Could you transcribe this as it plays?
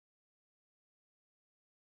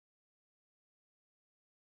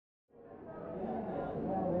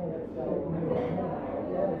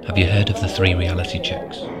Have you heard of the 3 reality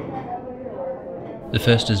checks? The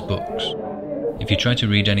first is books. If you try to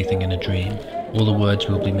read anything in a dream, all the words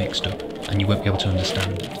will be mixed up and you won't be able to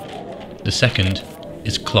understand it. The second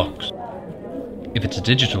is clocks. If it's a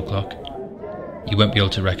digital clock, you won't be able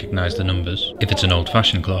to recognise the numbers. If it's an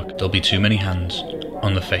old-fashioned clock, there'll be too many hands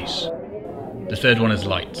on the face. The third one is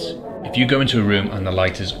lights. If you go into a room and the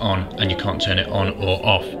light is on and you can't turn it on or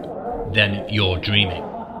off, then you're dreaming.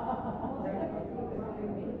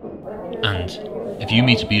 And if you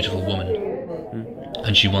meet a beautiful woman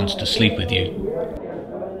and she wants to sleep with you,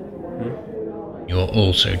 you're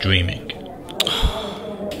also dreaming.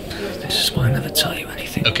 This is why I never tell you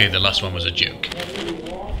anything. Okay, the last one was a joke.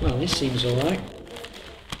 Well, this seems alright.